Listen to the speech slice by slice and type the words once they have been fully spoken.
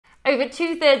Over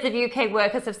 2/3 of UK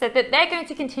workers have said that they're going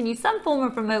to continue some form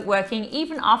of remote working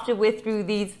even after we're through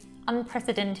these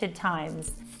unprecedented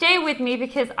times. Stay with me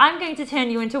because I'm going to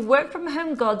turn you into work from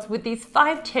home gods with these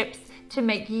 5 tips to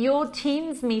make your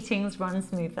team's meetings run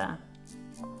smoother.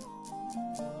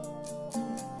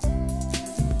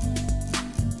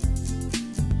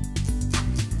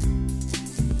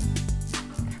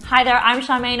 Hi there, I'm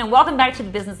Charmaine and welcome back to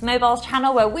the Business Mobiles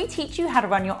channel where we teach you how to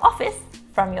run your office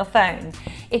from your phone.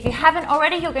 If you haven't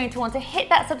already, you're going to want to hit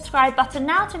that subscribe button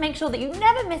now to make sure that you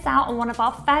never miss out on one of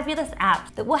our fabulous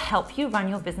apps that will help you run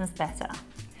your business better.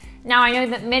 Now, I know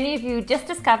that many of you just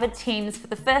discovered Teams for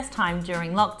the first time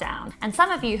during lockdown, and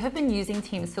some of you have been using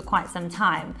Teams for quite some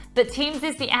time. But Teams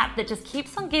is the app that just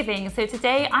keeps on giving, so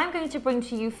today I'm going to bring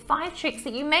to you 5 tricks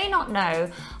that you may not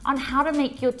know on how to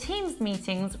make your Teams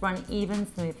meetings run even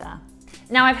smoother.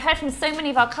 Now, I've heard from so many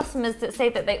of our customers that say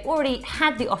that they already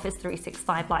had the Office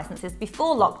 365 licenses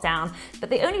before lockdown, but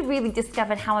they only really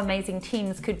discovered how amazing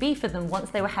Teams could be for them once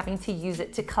they were having to use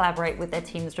it to collaborate with their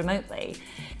teams remotely.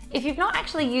 If you've not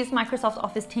actually used Microsoft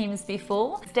Office Teams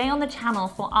before, stay on the channel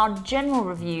for our general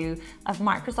review of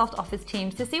Microsoft Office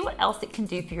Teams to see what else it can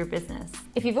do for your business.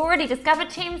 If you've already discovered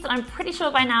Teams, I'm pretty sure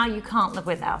by now you can't live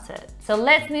without it. So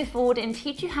let's move forward and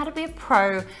teach you how to be a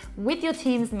pro with your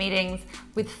Teams meetings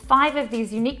with 5 of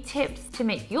these unique tips to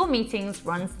make your meetings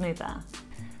run smoother.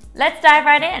 Let's dive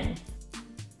right in.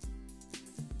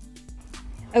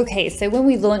 Okay, so when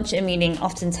we launch a meeting,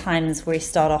 oftentimes we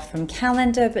start off from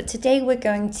Calendar, but today we're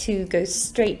going to go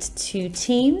straight to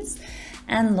Teams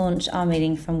and launch our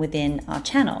meeting from within our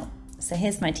channel. So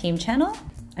here's my team channel.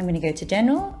 I'm going to go to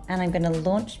General and I'm going to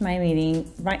launch my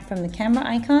meeting right from the camera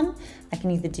icon. I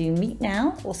can either do Meet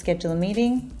Now or schedule a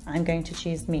meeting. I'm going to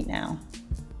choose Meet Now.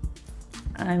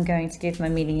 I'm going to give my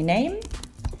meeting a name,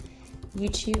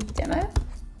 YouTube Demo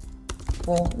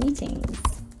for Meetings.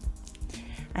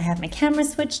 I have my camera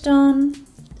switched on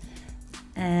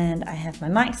and I have my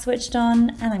mic switched on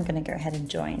and I'm going to go ahead and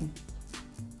join.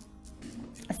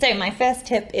 So my first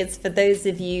tip is for those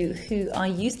of you who are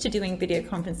used to doing video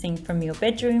conferencing from your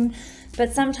bedroom,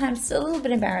 but sometimes it's a little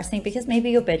bit embarrassing because maybe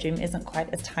your bedroom isn't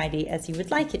quite as tidy as you would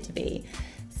like it to be.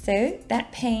 So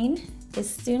that pain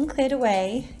is soon cleared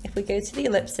away if we go to the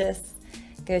ellipsis,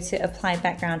 go to Apply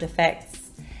Background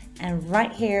Effects, and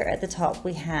right here at the top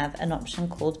we have an option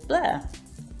called Blur.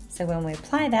 So when we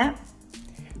apply that,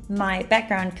 my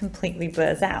background completely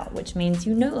blurs out, which means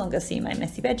you no longer see my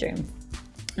messy bedroom.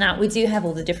 Now, we do have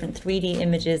all the different 3D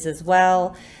images as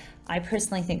well. I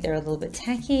personally think they're a little bit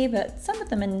tacky, but some of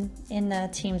them in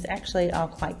Teams actually are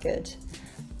quite good.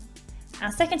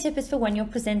 Our second tip is for when you're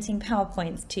presenting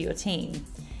PowerPoints to your team.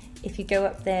 If you go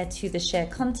up there to the Share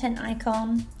Content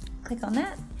icon, click on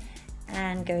that,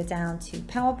 and go down to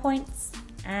PowerPoints,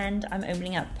 and I'm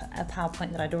opening up a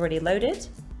PowerPoint that I'd already loaded.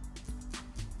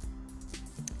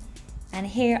 And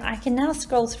here I can now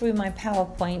scroll through my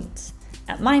PowerPoint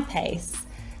at my pace,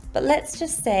 but let's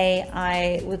just say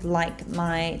I would like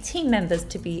my team members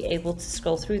to be able to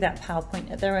scroll through that PowerPoint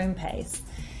at their own pace.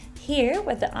 Here,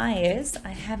 where the eye is, I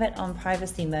have it on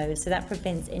privacy mode, so that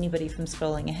prevents anybody from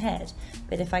scrolling ahead.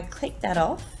 But if I click that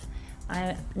off,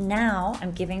 now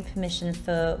I'm giving permission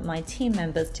for my team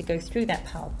members to go through that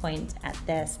PowerPoint at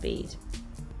their speed.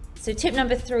 So tip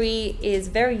number 3 is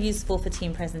very useful for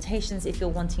team presentations if you're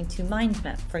wanting to mind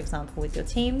map, for example, with your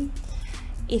team.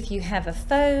 If you have a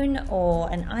phone or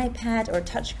an iPad or a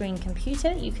touchscreen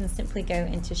computer, you can simply go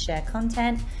into Share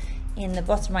Content. In the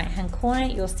bottom right hand corner,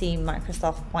 you'll see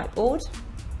Microsoft Whiteboard.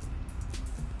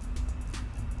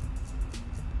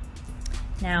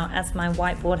 Now, as my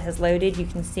whiteboard has loaded, you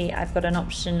can see I've got an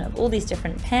option of all these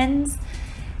different pens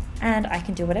and I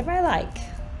can do whatever I like.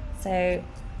 So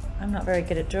I'm not very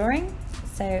good at drawing,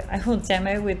 so I will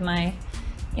demo with my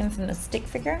infamous stick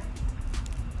figure.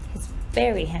 He's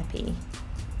very happy,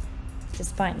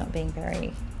 despite not being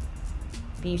very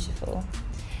beautiful.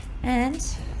 And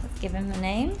let's give him a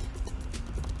name.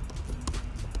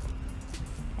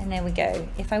 And there we go.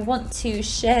 If I want to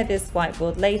share this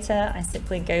whiteboard later, I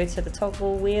simply go to the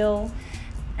toggle wheel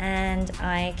and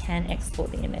I can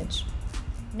export the image.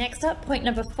 Next up, point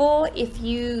number 4, if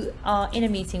you are in a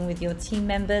meeting with your team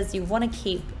members, you want to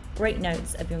keep great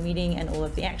notes of your meeting and all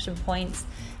of the action points.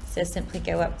 So simply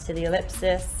go up to the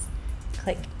ellipsis,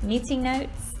 click Meeting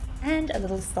Notes, and a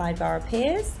little sidebar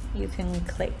appears. You can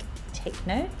click Take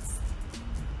Notes.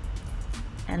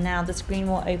 And now the screen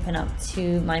will open up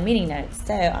to my meeting notes.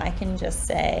 So I can just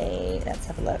say, let's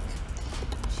have a look.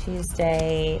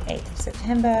 Tuesday, 8th of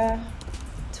September,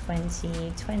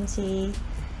 2020.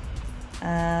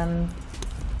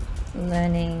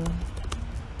 Learning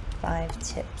 5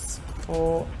 tips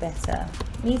for better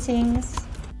meetings.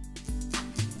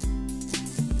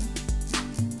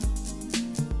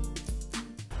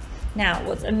 Now,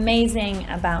 what's amazing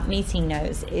about meeting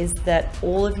notes is that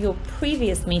all of your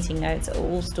previous meeting notes are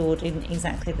all stored in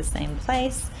exactly the same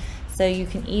place. So you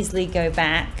can easily go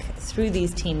back through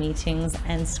these team meetings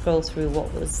and scroll through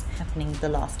what was happening the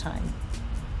last time.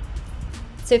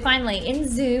 So finally, in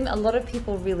Zoom, a lot of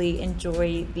people really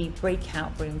enjoy the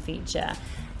breakout room feature.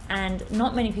 And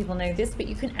not many people know this, but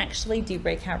you can actually do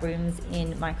breakout rooms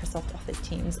in Microsoft Office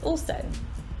Teams also.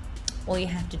 All you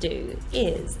have to do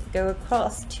is go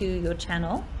across to your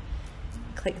channel,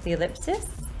 click the ellipsis,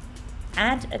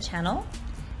 add a channel,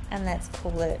 and let's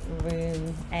call it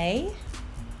Room A.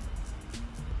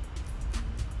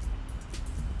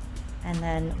 And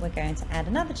then we're going to add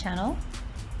another channel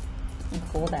and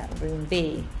call that Room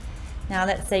B. Now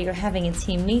let's say you're having a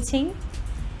team meeting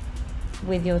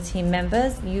with your team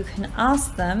members. You can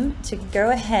ask them to go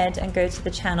ahead and go to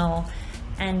the channel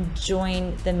and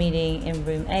join the meeting in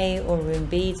Room A or Room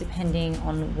B, depending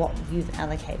on what you've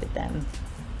allocated them.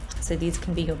 So these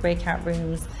can be your breakout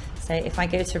rooms. So if I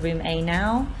go to Room A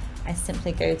now, I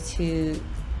simply go to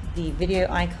the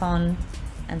video icon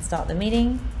and start the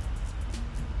meeting.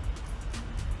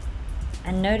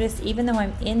 And notice, even though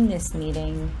I'm in this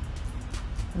meeting,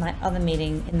 my other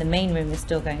meeting in the main room is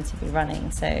still going to be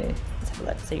running. So let's have a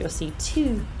look. So you'll see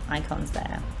two icons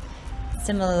there.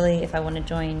 Similarly, if I want to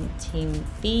join Team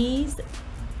B's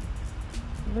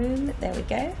room, there we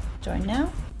go, join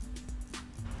now.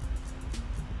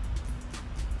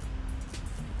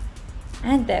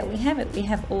 And there we have it. We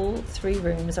have all three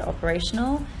rooms are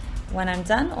operational. When I'm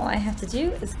done, all I have to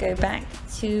do is go back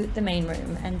to the main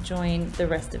room and join the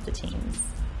rest of the teams.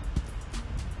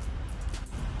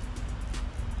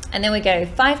 And there we go,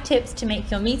 5 tips to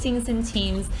make your meetings in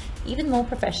Teams even more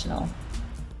professional.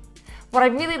 What I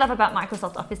really love about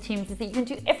Microsoft Office Teams is that you can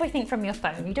do everything from your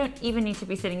phone. You don't even need to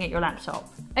be sitting at your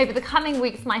laptop. Over the coming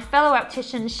weeks, my fellow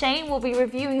optician Shane will be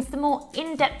reviewing some more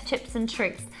in-depth tips and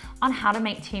tricks on how to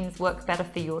make Teams work better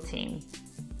for your team.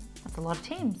 That's a lot of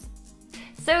Teams.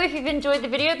 So if you've enjoyed the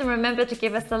video, then remember to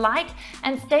give us a like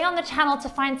and stay on the channel to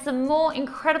find some more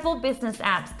incredible business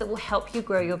apps that will help you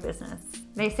grow your business.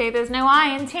 They say there's no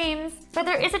I in Teams, but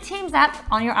there is a Teams app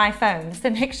on your iPhone,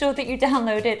 so make sure that you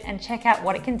download it and check out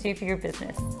what it can do for your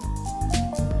business.